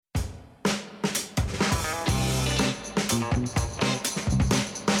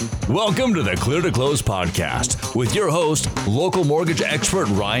Welcome to the Clear to Close podcast with your host, local mortgage expert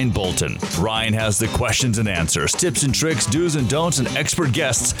Ryan Bolton. Ryan has the questions and answers, tips and tricks, do's and don'ts, and expert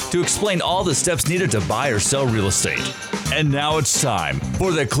guests to explain all the steps needed to buy or sell real estate. And now it's time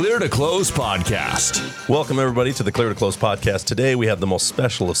for the Clear to Close podcast. Welcome, everybody, to the Clear to Close podcast. Today, we have the most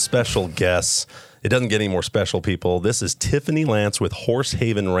special of special guests. It doesn't get any more special, people. This is Tiffany Lance with Horse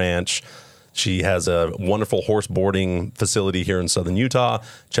Haven Ranch. She has a wonderful horse boarding facility here in southern Utah.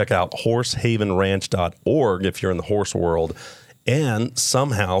 Check out horsehavenranch.org if you're in the horse world. And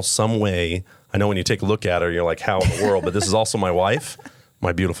somehow, some way, I know when you take a look at her, you're like, how in the world? But this is also my wife,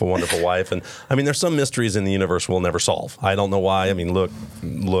 my beautiful, wonderful wife. And I mean, there's some mysteries in the universe we'll never solve. I don't know why. I mean, look.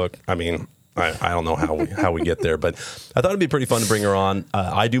 I mean, I don't know how we get there, but I thought it'd be pretty fun to bring her on.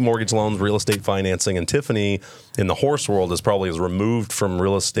 I do mortgage loans, real estate financing, and Tiffany in the horse world is probably as removed from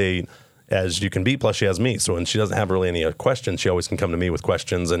real estate as you can be, plus she has me. So when she doesn't have really any questions, she always can come to me with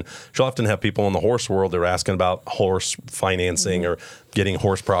questions. And she'll often have people in the horse world that are asking about horse financing or getting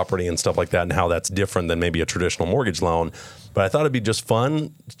horse property and stuff like that and how that's different than maybe a traditional mortgage loan. But I thought it'd be just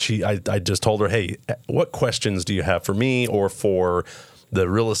fun. I just told her, hey, what questions do you have for me or for the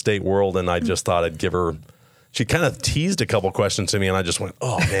real estate world? And I just thought I'd give her... She kind of teased a couple questions to me, and I just went,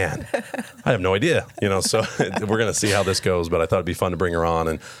 oh, man, I have no idea. So we're going to see how this goes, but I thought it'd be fun to bring her on.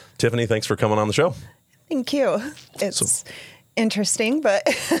 And Tiffany, thanks for coming on the show. Thank you. It's interesting, but...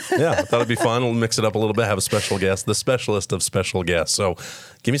 Yeah, I thought it'd be fun. We'll mix it up a little bit, have a special guest, the specialist of special guests. So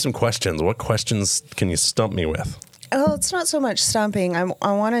give me some questions. What questions can you stump me with? Oh, it's not so much stumping.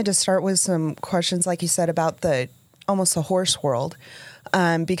 I wanted to start with some questions, like you said, about almost the horse world.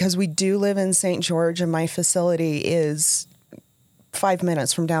 Because we do live in St. George, and my facility is 5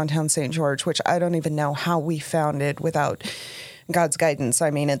 minutes from downtown St. George, which I don't even know how we found it without God's guidance. I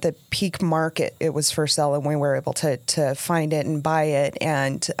mean, at the peak market, it was for sale, and we were able to find it and buy it.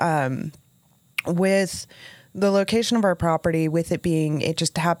 And with the location of our property, with it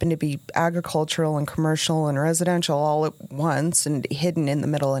just happened to be agricultural and commercial and residential all at once and hidden in the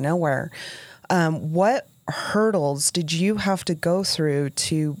middle of nowhere. What hurdles did you have to go through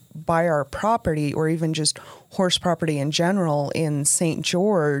to buy our property, or even just horse property in general in St.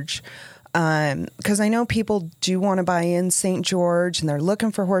 George? Because I know people do want to buy in St. George and they're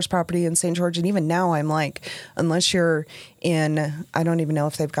looking for horse property in St. George. And even now I'm like, unless you're in, I don't even know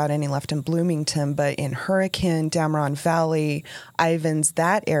if they've got any left in Bloomington, but in Hurricane, Dameron Valley, Ivins,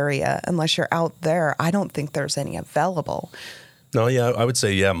 that area, unless you're out there, I don't think there's any available. No, yeah, I would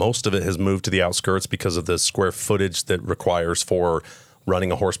say, most of it has moved to the outskirts because of the square footage that requires for running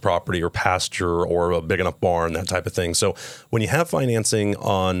a horse property or pasture or a big enough barn, that type of thing. So when you have financing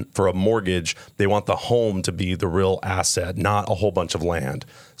for a mortgage, they want the home to be the real asset, not a whole bunch of land.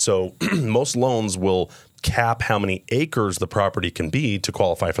 So most loans will cap how many acres the property can be to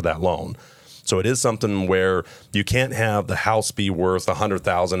qualify for that loan. So it is something where you can't have the house be worth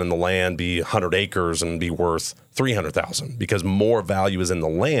 $100,000 and the land be 100 acres and be worth $300,000, because more value is in the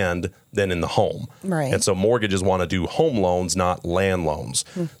land than in the home. Right. And so mortgages want to do home loans, not land loans.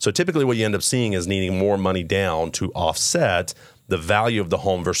 So typically what you end up seeing is needing more money down to offset the value of the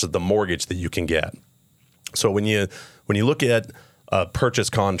home versus the mortgage that you can get. So when you look at a purchase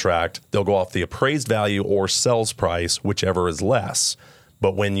contract, they'll go off the appraised value or sales price, whichever is less.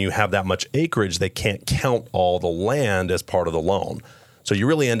 But when you have that much acreage, they can't count all the land as part of the loan. So you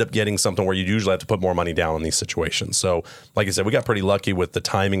really end up getting something where you usually have to put more money down in these situations. So like I said, we got pretty lucky with the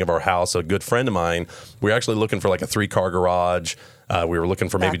timing of our house. A good friend of mine, we were actually looking for like a 3-car garage. We were looking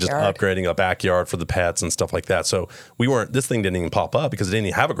for maybe just upgrading a backyard for the pets and stuff like that. So this thing didn't even pop up because it didn't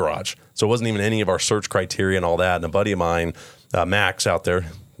even have a garage. So it wasn't even any of our search criteria and all that. And a buddy of mine, Max out there,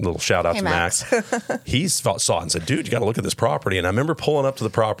 little shout out to Max. He saw it and said, dude, you got to look at this property. And I remember pulling up to the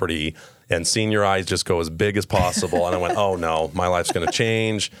property and seeing your eyes just go as big as possible. And I went, oh no, my life's going to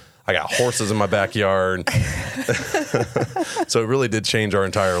change. I got horses in my backyard. So it really did change our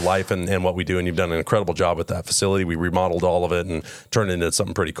entire life and what we do. And you've done an incredible job with that facility. We remodeled all of it and turned it into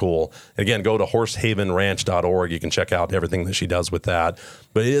something pretty cool. And again, go to horsehavenranch.org. You can check out everything that she does with that.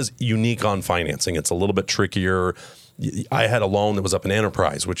 But it is unique on financing. It's a little bit trickier. I had a loan that was up in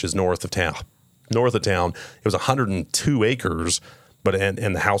Enterprise, which is north of town. It was 102 acres,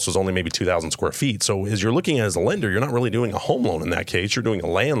 and the house was only maybe 2,000 square feet. So as you're looking at it as a lender, you're not really doing a home loan in that case. You're doing a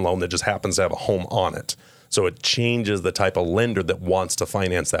land loan that just happens to have a home on it. So it changes the type of lender that wants to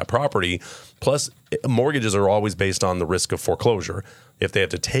finance that property. Plus, mortgages are always based on the risk of foreclosure. If they have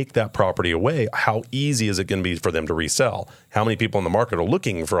to take that property away, how easy is it going to be for them to resell? How many people in the market are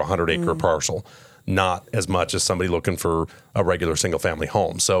looking for a 100-acre parcel? not as much as somebody looking for a regular single-family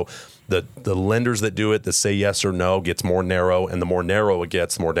home. So the lenders that do it, that say yes or no, gets more narrow, and the more narrow it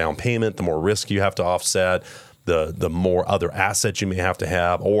gets, the more down payment, the more risk you have to offset, the more other assets you may have to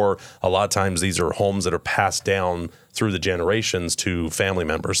have, or a lot of times these are homes that are passed down through the generations to family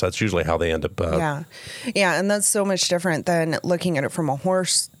members. That's usually how they end up. Yeah, and that's so much different than looking at it from a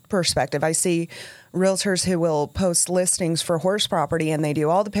horse perspective. I see realtors who will post listings for horse property, and they do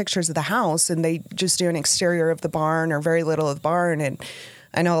all the pictures of the house, and they just do an exterior of the barn or very little of the barn. And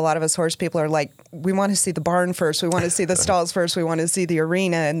I know a lot of us horse people are like, we want to see the barn first. We want to see the stalls first. We want to see the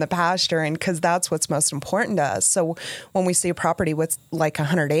arena and the pasture, and because that's what's most important to us. So when we see a property with like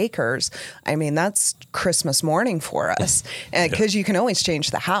 100 acres, I mean, that's Christmas morning for us, because you can always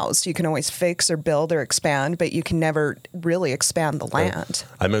change the house. You can always fix or build or expand, but you can never really expand the land.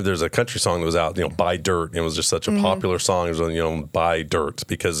 I remember there's a country song that was out, Buy Dirt. It was just such a popular song. It was, Buy Dirt,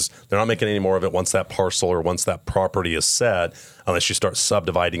 because they're not making any more of it once that parcel or once that property is set, unless you start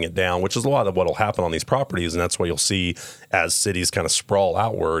subdividing it down, which is a lot of what will happen on these properties. And that's why you'll see, as cities kind of sprawl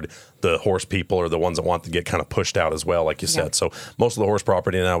outward, the horse people are the ones that want to get kind of pushed out as well, like you said. So most of the horse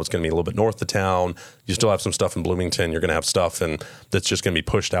property now is going to be a little bit north of town. You still have some stuff in Bloomington. You're going to have stuff that's just going to be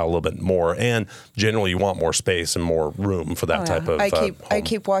pushed out a little bit more. And generally, you want more space and more room for that type of home. I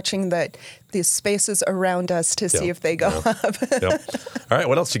keep watching these spaces around us to see if they go up. All right,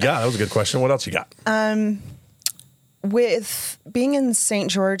 what else you got? That was a good question. What else you got? With being in St.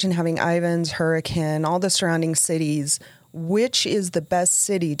 George and having Ivins, Hurricane, all the surrounding cities, which is the best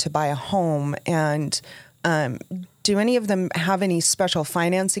city to buy a home? And do any of them have any special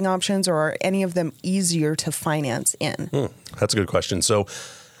financing options, or are any of them easier to finance in? That's a good question. So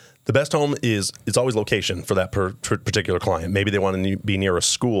the best home it's always location for that particular client. Maybe they want to be near a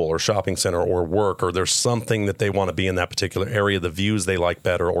school or shopping center or work, or there's something that they want to be in that particular area, the views they like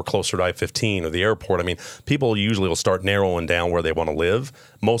better, or closer to I-15 or the airport. I mean, people usually will start narrowing down where they want to live,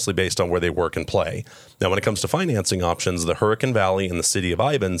 mostly based on where they work and play. Now, when it comes to financing options, the Hurricane Valley and the city of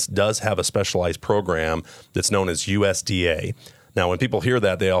Ivins does have a specialized program that's known as USDA. Now, when people hear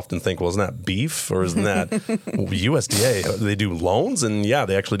that, they often think, well, isn't that beef, or isn't that USDA? They do loans? And yeah,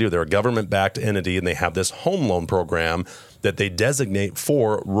 they actually do. They're a government-backed entity, and they have this home loan program that they designate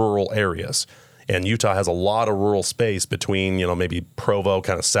for rural areas. And Utah has a lot of rural space between, maybe Provo,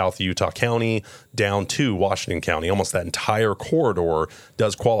 kind of South Utah County, down to Washington County. Almost that entire corridor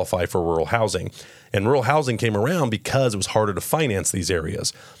does qualify for rural housing. And rural housing came around because it was harder to finance these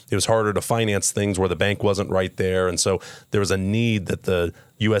areas. It was harder to finance things where the bank wasn't right there. And so there was a need that the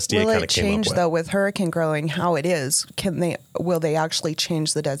USDA kind of came up with. Will it change, though, with Hurricane growing how it is? Will they actually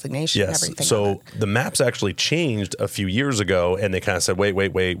change the designation and everything? So the maps actually changed a few years ago, and they kind of said, wait,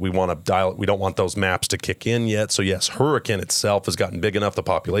 we want to dial it. We don't want those maps to kick in yet. So yes, Hurricane itself has gotten big enough. The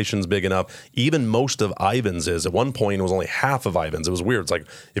population's big enough. Even most of Ivins is. At one point, it was only half of Ivins. It was weird. It's like,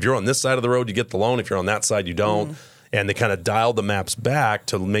 if you're on this side of the road, you get the loan. If you're on that side, you don't. And they kind of dialed the maps back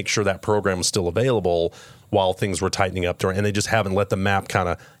to make sure that program was still available while things were tightening up. And they just haven't let the map kind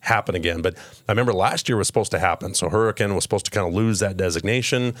of happen again. But I remember last year was supposed to happen. So Hurricane was supposed to kind of lose that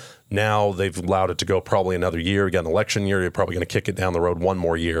designation. Now they've allowed it to go probably another year. You got an election year. You're probably going to kick it down the road one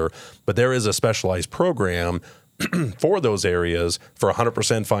more year. But there is a specialized program for those areas for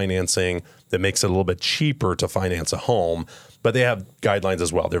 100% financing that makes it a little bit cheaper to finance a home. But they have guidelines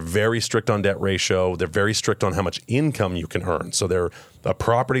as well. They're very strict on debt ratio. They're very strict on how much income you can earn. So they're a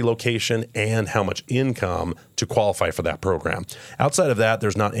property location and how much income to qualify for that program. Outside of that,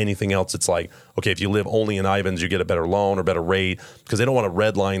 there's not anything else. It's like, okay, if you live only in Ivins, you get a better loan or better rate, because they don't want to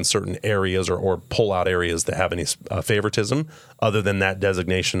redline certain areas or pull out areas that have any favoritism other than that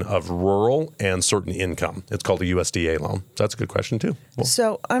designation of rural and certain income. It's called a USDA loan. So that's a good question too. Well,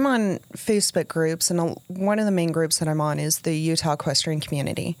 so I'm on Facebook groups, and one of the main groups that I'm on is the Utah Equestrian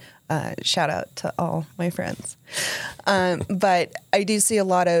Community. Shout out to all my friends. But I do see a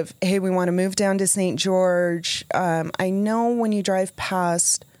lot of, hey, we want to move down to St. George. I know when you drive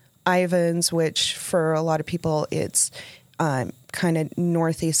past Ivins, which for a lot of people, it's kind of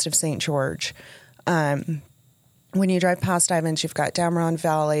northeast of St. George. When you drive past Ivins, you've got Dameron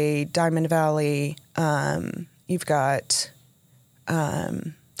Valley, Diamond Valley. You've got...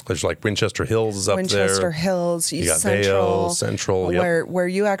 there's like Winchester Hills is up there. Winchester Hills, you got Central, where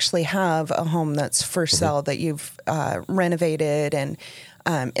you actually have a home that's for sale that you've renovated, and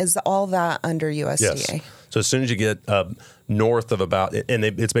is all that under USDA? Yes. So as soon as you get north of about, and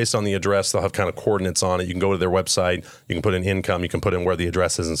it's based on the address, they'll have kind of coordinates on it. You can go to their website, you can put in income, you can put in where the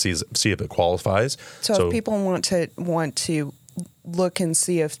address is and see if it qualifies. So if people want to look and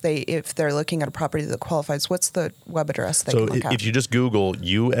see if they're looking at a property that qualifies, what's the web address they can look at? If you just Google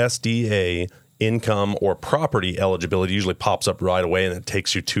USDA income or property eligibility usually pops up right away, and it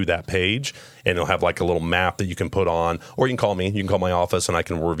takes you to that page, and it'll have like a little map that you can put on, or you can call me. You can call my office, and I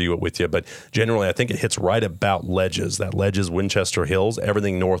can review it with you. But generally, I think it hits right about Ledges. That Ledges, Winchester Hills,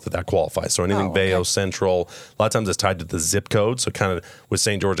 everything north of that qualifies. So anything Bayo Central, a lot of times it's tied to the zip code. So kind of with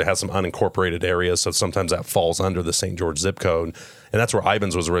St. George, it has some unincorporated areas, so sometimes that falls under the St. George zip code. And that's where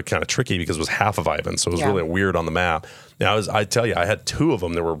Ivans was really kind of tricky because it was half of Ivans. So it was really weird on the map. Now, I tell you, I had two of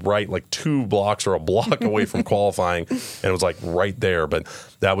them that were right like 2 blocks or a block away from qualifying, and it was like right there. But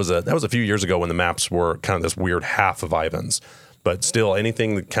that was a few years ago when the maps were kind of this weird half of Ivans. But still,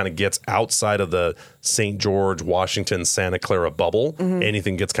 anything that kind of gets outside of the St. George, Washington, Santa Clara bubble,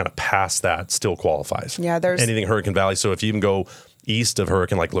 anything gets kind of past that still qualifies. Yeah, there's anything Hurricane Valley. So if you even go east of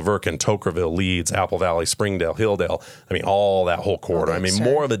Hurricane, like Laverton, Tokerville, Leeds, Apple Valley, Springdale, Hilldale, I mean, all that whole corridor. I mean,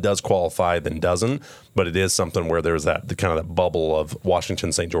 more of it does qualify than doesn't, but it is something where there's the kind of that bubble of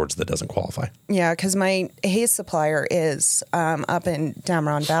Washington, St. George that doesn't qualify. Yeah, because my hay supplier is up in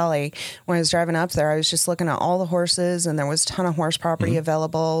Dameron Valley. When I was driving up there, I was just looking at all the horses, and there was a ton of horse property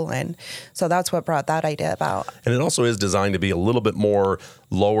available, and so that's what brought that idea about. And it also is designed to be a little bit more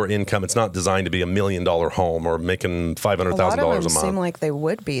lower income. It's not designed to be $1 million home or making $500,000 a month. Seem like they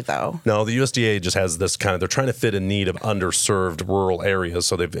would be, though. No, the USDA just has this kind of, they're trying to fit a need of underserved rural areas.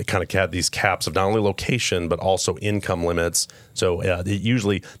 So they've kind of had these caps of not only location, but also income limits. So they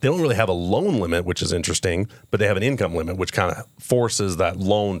don't really have a loan limit, which is interesting, but they have an income limit, which kind of forces that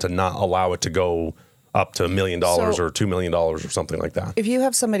loan to not allow it to go up to $1 million or $2 million or something like that. If you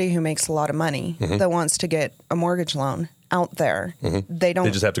have somebody who makes a lot of money that wants to get a mortgage loan out there, they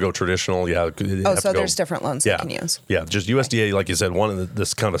just have to go traditional. So there's different loans they can use. Yeah, just USDA, like you said, one of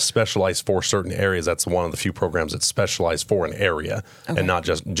this kind of specialized for certain areas. That's one of the few programs that's specialized for an area and not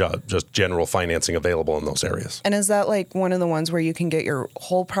just general financing available in those areas. And is that like one of the ones where you can get your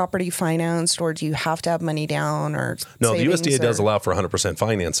whole property financed, or do you have to have money down or No, the USDA does allow for 100%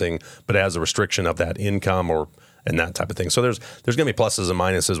 financing, but it has a restriction of that income and that type of thing. So there's going to be pluses and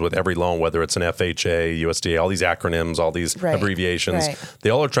minuses with every loan, whether it's an FHA, USDA, all these acronyms, all these abbreviations. Right.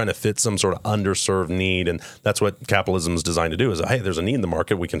 They all are trying to fit some sort of underserved need, and that's what capitalism is designed to do. Is hey, there's a need in the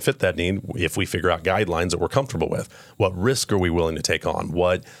market. We can fit that need if we figure out guidelines that we're comfortable with. What risk are we willing to take on?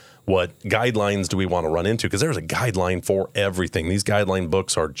 What guidelines do we want to run into? Because there's a guideline for everything. These guideline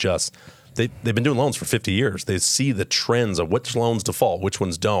books are just they've been doing loans for 50 years. They see the trends of which loans default, which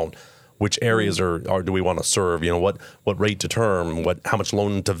ones don't. Which areas do we want to serve? What rate to term? How much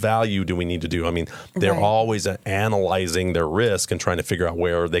loan to value do we need to do? I mean, they're always analyzing their risk and trying to figure out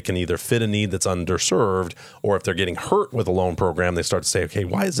where they can either fit a need that's underserved, or if they're getting hurt with a loan program, they start to say, okay,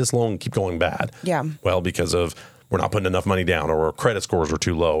 why does this loan keep going bad? Yeah. Well, because of we're not putting enough money down, or our credit scores are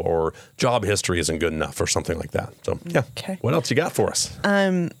too low, or job history isn't good enough, or something like that. So, Okay. What else you got for us?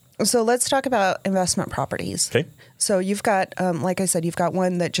 So let's talk about investment properties. Okay. So you've got, like I said, you've got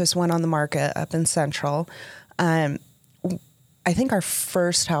one that just went on the market up in Central. I think our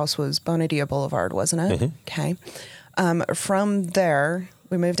first house was Bonadilla Boulevard, wasn't it? Okay. From there,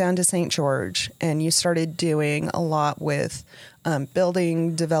 we moved down to St. George, and you started doing a lot with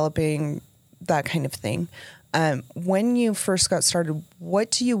building, developing, that kind of thing. When you first got started,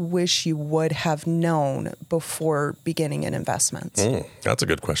 what do you wish you would have known before beginning in investments? That's a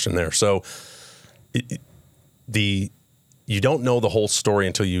good question there. So you don't know the whole story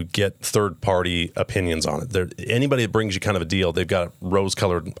until you get third-party opinions on it. Anybody that brings you kind of a deal, they've got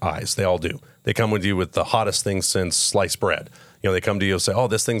rose-colored eyes. They all do. They come with you with the hottest thing since sliced bread. They come to you and say, oh,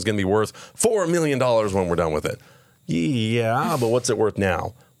 this thing's going to be worth $4 million when we're done with it. Yeah, but what's it worth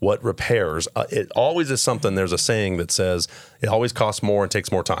now? What repairs? It always is something. There's a saying that says it always costs more and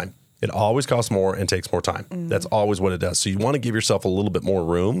takes more time. It always costs more and takes more time. That's always what it does. So you want to give yourself a little bit more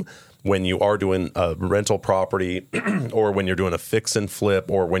room when you are doing a rental property or when you're doing a fix and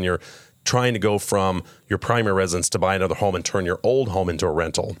flip, or when you're trying to go from your primary residence to buy another home and turn your old home into a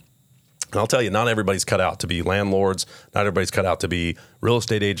rental. And I'll tell you, not everybody's cut out to be landlords. Not everybody's cut out to be real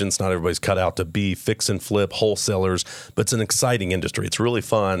estate agents. Not everybody's cut out to be fix and flip wholesalers. But it's an exciting industry. It's really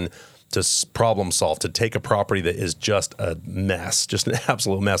fun to problem solve, to take a property that is just a mess, just an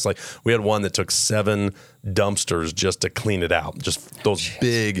absolute mess. Like we had one that took 7 dumpsters just to clean it out. Just those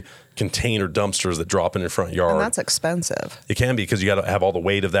big container dumpsters that drop in your front yard. And that's expensive. It can be, because you got to have all the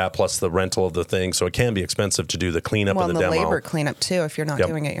weight of that plus the rental of the thing. So it can be expensive to do the cleanup and the demo. Well, the labor cleanup too, if you're not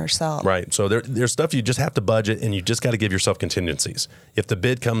doing it yourself. Right. So there's stuff you just have to budget, and you just got to give yourself contingencies. If the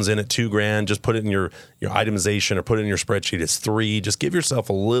bid comes in at $2,000, just put it in your itemization or put it in your spreadsheet. It's $3,000. Just give yourself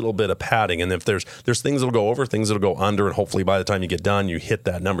a little bit of padding. And if there's things that'll go over, things that'll go under, and hopefully by the time you get done, you hit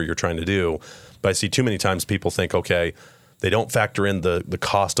that number you're trying to do. But I see too many times people think, okay, They don't factor in the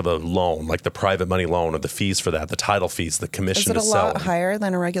cost of a loan, like the private money loan or the fees for that, the title fees, the commission to sell. Is it a lot higher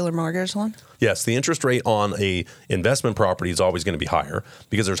than a regular mortgage loan? Yes, the interest rate on a investment property is always going to be higher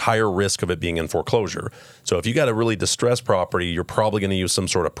because there's higher risk of it being in foreclosure. So if you got a really distressed property, you're probably going to use some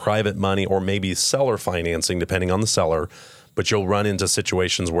sort of private money or maybe seller financing, depending on the seller. But you'll run into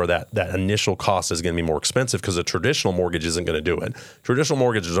situations where that initial cost is going to be more expensive because a traditional mortgage isn't going to do it. Traditional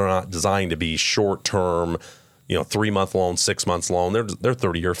mortgages are not designed to be short-term, 3-month loan, 6 months loan. They're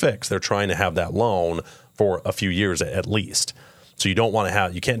 30-year fixed. They're trying to have that loan for a few years at least. So you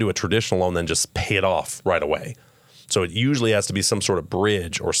can't do a traditional loan then just pay it off right away. So it usually has to be some sort of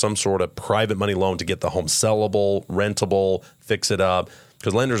bridge or some sort of private money loan to get the home sellable, rentable, fix it up.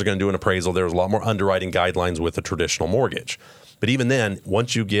 Because lenders are going to do an appraisal. There's a lot more underwriting guidelines with a traditional mortgage. But even then,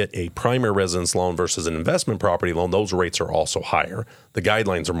 once you get a primary residence loan versus an investment property loan, those rates are also higher. The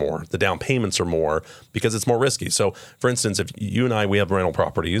guidelines are more. The down payments are more because it's more risky. So, for instance, if you and I, we have rental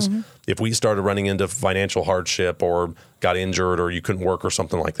properties. Mm-hmm. If we started running into financial hardship or got injured or you couldn't work or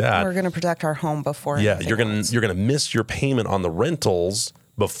something like that. We're going to protect our home before. Yeah, you're going to miss your payment on the rentals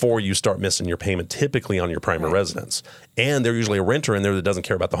before you start missing your payment typically on your primary residence. And there's usually a renter in there that doesn't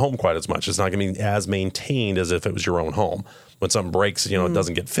care about the home quite as much. It's not going to be as maintained as if it was your own home. When something breaks, it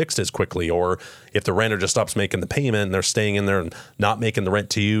doesn't get fixed as quickly. Or if the renter just stops making the payment and they're staying in there and not making the rent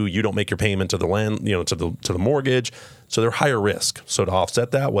to you, you don't make your payment to the land, to the mortgage. So they're higher risk. So to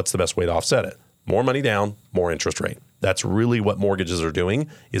offset that, what's the best way to offset it? More money down, more interest rate. That's really what mortgages are doing,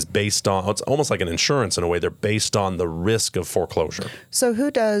 is based on, it's almost like an insurance in a way. They're based on the risk of foreclosure. So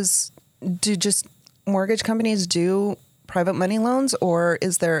do just mortgage companies do private money loans, or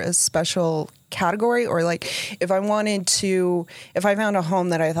is there a special category? Or like if I found a home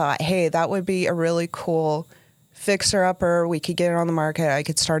that I thought, hey, that would be a really cool fixer-upper, we could get it on the market, I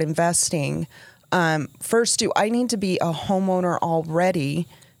could start investing. First, do I need to be a homeowner already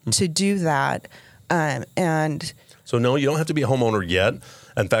to do that? So no, you don't have to be a homeowner yet.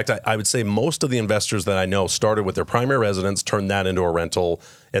 In fact, I would say most of the investors that I know started with their primary residence, turned that into a rental,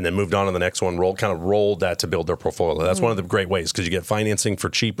 and then moved on to the next one, rolled that to build their portfolio. That's one of the great ways because you get financing for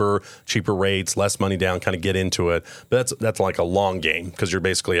cheaper rates, less money down, kind of get into it. But that's like a long game because you're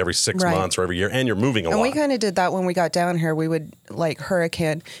basically every 6 months or every year, and you're moving a lot. And we kind of did that when we got down here. We would, like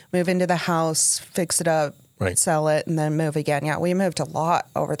hurricane, move into the house, fix it up, sell it, and then move again. Yeah, we moved a lot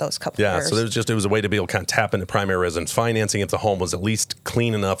over those couple of years. Yeah, so it was a way to be able to kind of tap into primary residence financing if the home was at least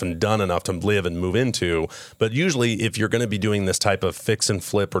clean enough and done enough to live and move into. But usually, if you're going to be doing this type of fix and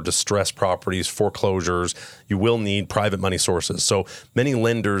flip or distressed properties, foreclosures, you will need private money sources. So many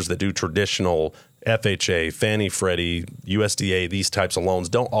lenders that do traditional FHA, Fannie, Freddie, USDA, these types of loans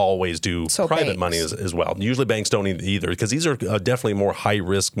don't always do private money as well. Usually banks don't either because these are definitely more high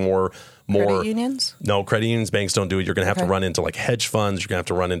risk, more credit unions? No, credit unions, banks don't do it. You're going to have to run into like hedge funds. You're going to have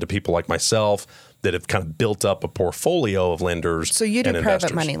to run into people like myself that have kind of built up a portfolio of lenders. So you do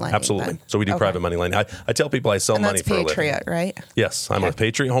private money lending? Absolutely. Then. So we do private money lending. I tell people I sell money for a living. That's Patriot, right? Yes, I'm a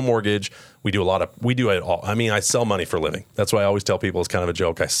Patriot Home Mortgage. We do it all. I mean, I sell money for a living. That's why I always tell people it's kind of a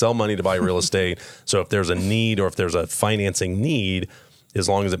joke. I sell money to buy real estate. So if there's a need or if there's a financing need, as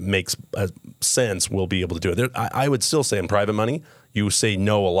long as it makes sense, we'll be able to do it. I would still say in private money, you say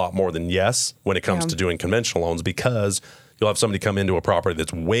no a lot more than yes when it comes to doing conventional loans because you'll have somebody come into a property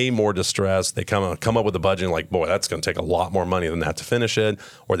that's way more distressed. They come up with a budget and like, boy, that's going to take a lot more money than that to finish it.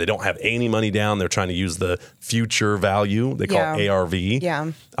 Or they don't have any money down. They're trying to use the future value. They call it ARV.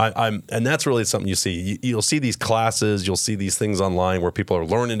 Yeah. And that's really something you see. You'll see these classes. You'll see these things online where people are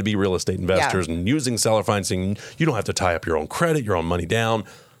learning to be real estate investors and using seller financing. You don't have to tie up your own credit, your own money down.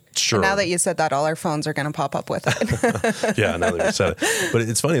 Sure. And now that you said that, all our phones are going to pop up with it. Yeah, now that you said it. But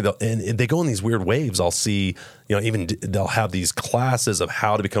it's funny, though, and they go in these weird waves. I'll see, even they'll have these classes of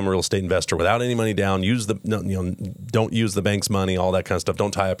how to become a real estate investor without any money down, don't use the bank's money, all that kind of stuff.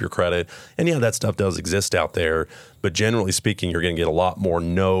 Don't tie up your credit. And yeah, that stuff does exist out there. But generally speaking, you're going to get a lot more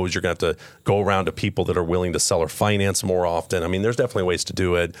no's. You're going to have to go around to people that are willing to sell or finance more often. I mean, there's definitely ways to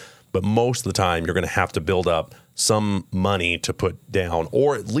do it. But most of the time, you're going to have to build up some money to put down,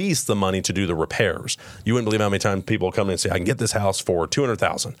 or at least the money to do the repairs. You wouldn't believe how many times people come in and say, I can get this house for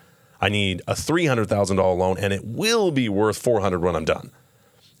 $200,000. I need a $300,000 loan, and it will be worth $400,000 when I'm done.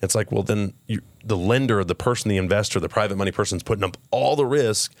 It's like, well, then the lender, the person, the investor, the private money person's putting up all the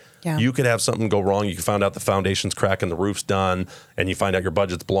risk. Yeah. You could have something go wrong. You could find out the foundation's cracking, the roof's done, and you find out your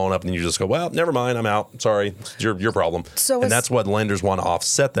budget's blown up, and you just go, well, never mind, I'm out. Sorry, it's your problem. And that's what lenders want to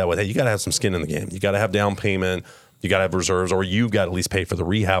offset that with. Hey, you got to have some skin in the game. You got to have down payment. You got to have reserves, or you've got to at least pay for the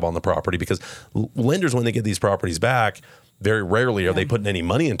rehab on the property, because lenders, when they get these properties back, very rarely are they putting any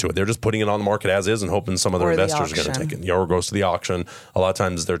money into it. They're just putting it on the market as is and hoping some of their investors are going to take it. Or it goes to the auction. A lot of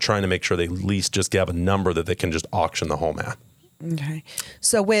times they're trying to make sure they at least just have a number that they can just auction the home at. Okay.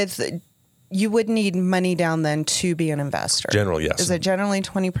 So you would need money down then to be an investor. Generally, yes. Is it generally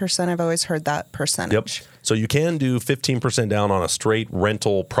 20%? I've always heard that percentage. Yep. So you can do 15% down on a straight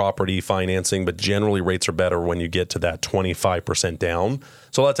rental property financing, but generally rates are better when you get to that 25% down.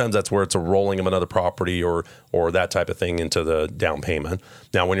 So a lot of times that's where it's a rolling of another property or that type of thing into the down payment.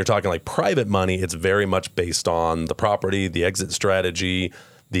 Now, when you're talking like private money, it's very much based on the property, the exit strategy,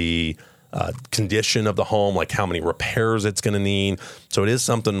 the condition of the home, like how many repairs it's going to need. So it is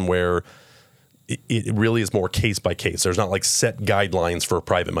something where it really is more case by case. There's not like set guidelines for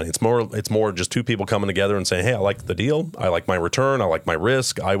private money. It's more just two people coming together and saying, hey, I like the deal. I like my return. I like my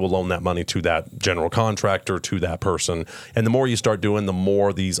risk. I will loan that money to that general contractor, to that person. And the more you start doing, the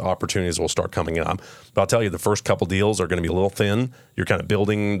more these opportunities will start coming up. But I'll tell you, the first couple deals are going to be a little thin. You're kind of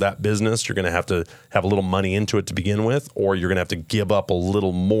building that business. You're going to have a little money into it to begin with, or you're going to have to give up a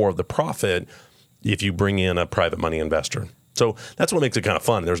little more of the profit if you bring in a private money investor. So that's what makes it kind of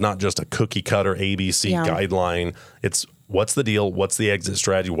fun. There's not just a cookie cutter ABC guideline. It's what's the deal, what's the exit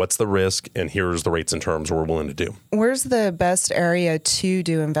strategy, what's the risk, and here's the rates and terms we're willing to do. Where's the best area to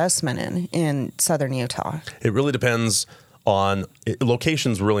do investment in Southern Utah? It really depends on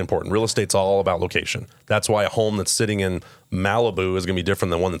location's really important. Real estate's all about location. That's why a home that's sitting in Malibu is going to be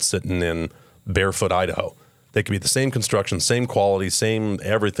different than one that's sitting in Barefoot, Idaho. They could be the same construction, same quality, same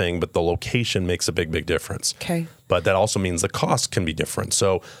everything, but the location makes a big, big difference. Okay. But that also means the cost can be different.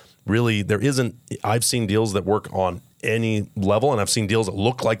 So really I've seen deals that work on any level, and I've seen deals that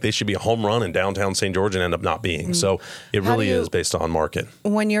look like they should be a home run in downtown St. George and end up not being. So it really is based on market.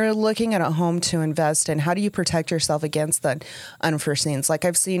 When you're looking at a home to invest in, how do you protect yourself against the unforeseens? Like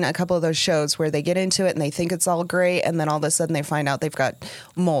I've seen a couple of those shows where they get into it and they think it's all great, and then all of a sudden they find out they've got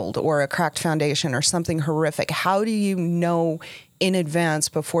mold or a cracked foundation or something horrific. How do you know in advance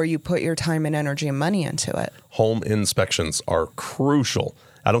before you put your time and energy and money into it? Home inspections are crucial.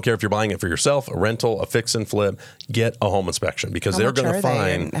 I don't care if you're buying it for yourself, a rental, a fix and flip, get a home inspection, because they're going to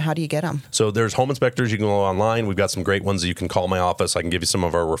find. How do you get them? So there's home inspectors. You can go online. We've got some great ones that you can call my office. I can give you some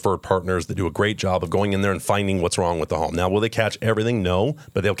of our referred partners that do a great job of going in there and finding what's wrong with the home. Now, will they catch everything? No,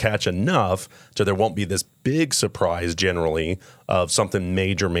 but they'll catch enough so there won't be this big surprise generally of something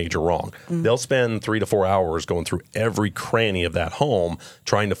major wrong. They'll spend 3 to 4 hours going through every cranny of that home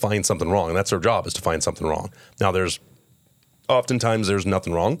trying to find something wrong. And that's their job, is to find something wrong. Now, oftentimes there's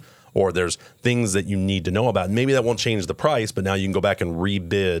nothing wrong, or there's things that you need to know about. Maybe that won't change the price, but now you can go back and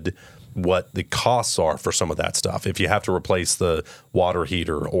rebid what the costs are for some of that stuff. If you have to replace the water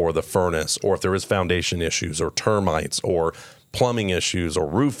heater or the furnace, or if there is foundation issues or termites or plumbing issues or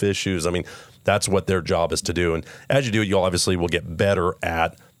roof issues, I mean, that's what their job is to do. And as you do it, you obviously will get better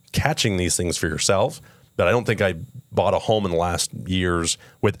at catching these things for yourself. But I don't think I bought a home in the last years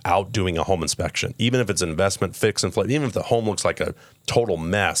without doing a home inspection. Even if it's investment, fix and flip, even if the home looks like a total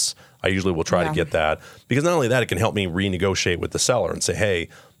mess, I usually will try to get that. Because not only that, it can help me renegotiate with the seller and say, hey,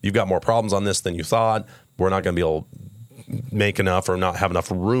 you've got more problems on this than you thought. We're not going to be able to make enough or not have enough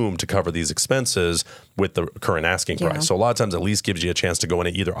room to cover these expenses with the current asking price. So a lot of times at least gives you a chance to go in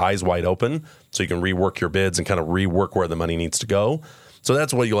at either eyes wide open, so you can rework your bids and kind of rework where the money needs to go. So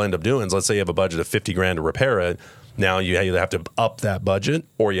that's what you'll end up doing. Is let's say you have a budget of $50,000 to repair it. Now you either have to up that budget,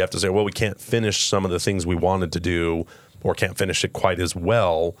 or you have to say, well, we can't finish some of the things we wanted to do, or can't finish it quite as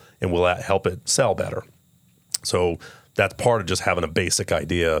well, and will that help it sell better? So that's part of just having a basic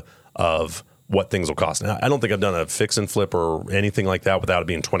idea of what things will cost. Now, I don't think I've done a fix and flip or anything like that without it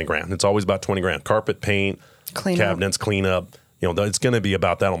being $20,000. It's always about $20,000. Carpet, paint, cabinets, cleanup. It's going to be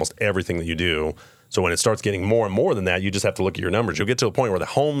about that almost everything that you do. So when it starts getting more and more than that, you just have to look at your numbers. You'll get to a point where the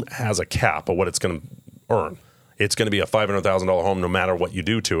home has a cap of what it's going to earn. It's going to be a $500,000 home no matter what you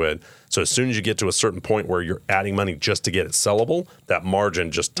do to it. So as soon as you get to a certain point where you're adding money just to get it sellable, that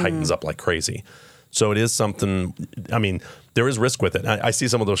margin just tightens up like crazy. So it is something, I mean, there is risk with it. I see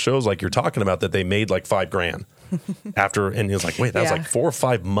some of those shows like you're talking about that they made like $5,000 after, and it's like, wait, that was like 4 or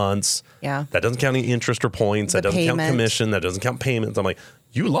 5 months. Yeah. That doesn't count any interest or points. That doesn't count commission. That doesn't count payments. I'm like,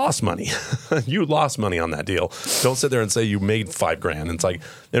 you lost money. You lost money on that deal. Don't sit there and say you made $5,000. It's like,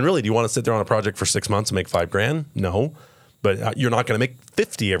 and really, do you want to sit there on a project for 6 months and make $5,000? No. But you're not going to make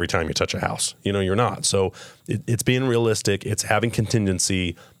 50 every time you touch a house. You're not. So it's being realistic. It's having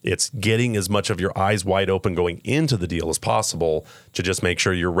contingency. It's getting as much of your eyes wide open going into the deal as possible to just make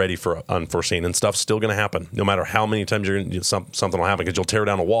sure you're ready for unforeseen. And stuff's still going to happen, no matter how many times something will happen, because you'll tear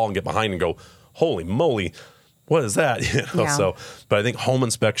down a wall and get behind and go, holy moly, what is that? Yeah. So, but I think home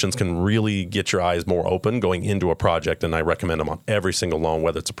inspections can really get your eyes more open going into a project, and I recommend them on every single loan,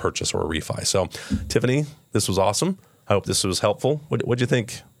 whether it's a purchase or a refi. So, Tiffany, this was awesome. I hope this was helpful. What'd you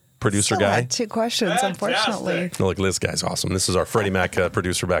think, producer Still guy? had 2 questions, unfortunately. Look, this guy's awesome. This is our Freddie Mac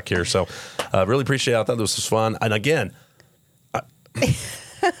producer back here. So, really appreciate it. I thought this was fun. And again,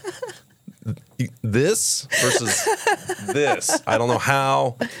 this versus this, I don't know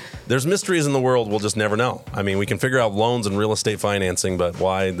how. There's mysteries in the world we'll just never know. I mean, we can figure out loans and real estate financing, but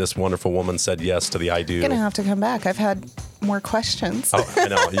why this wonderful woman said yes to the I do. You're going to have to come back. I've had more questions. Oh, I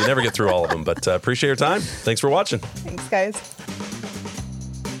know. You never get through all of them, but appreciate your time. Thanks for watching. Thanks, guys.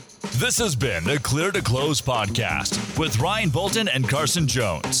 This has been the Clear to Close podcast with Ryan Bolton and Carson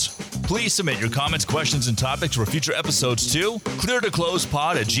Jones. Please submit your comments, questions, and topics for future episodes to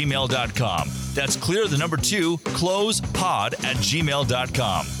cleartoclosepod@gmail.com. That's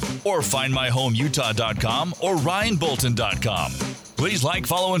clearclosepod@gmail.com. Or find myhomeutah.com or ryanbolton.com. Please like,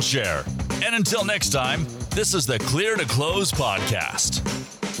 follow, and share. And until next time, this is the Clear to Close podcast.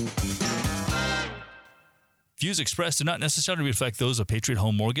 Views expressed do not necessarily reflect those of Patriot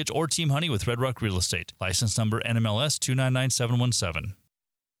Home Mortgage or Team Honey with Red Rock Real Estate. License number NMLS 299717.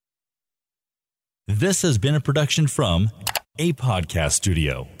 This has been a production from a podcast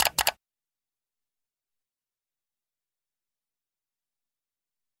studio.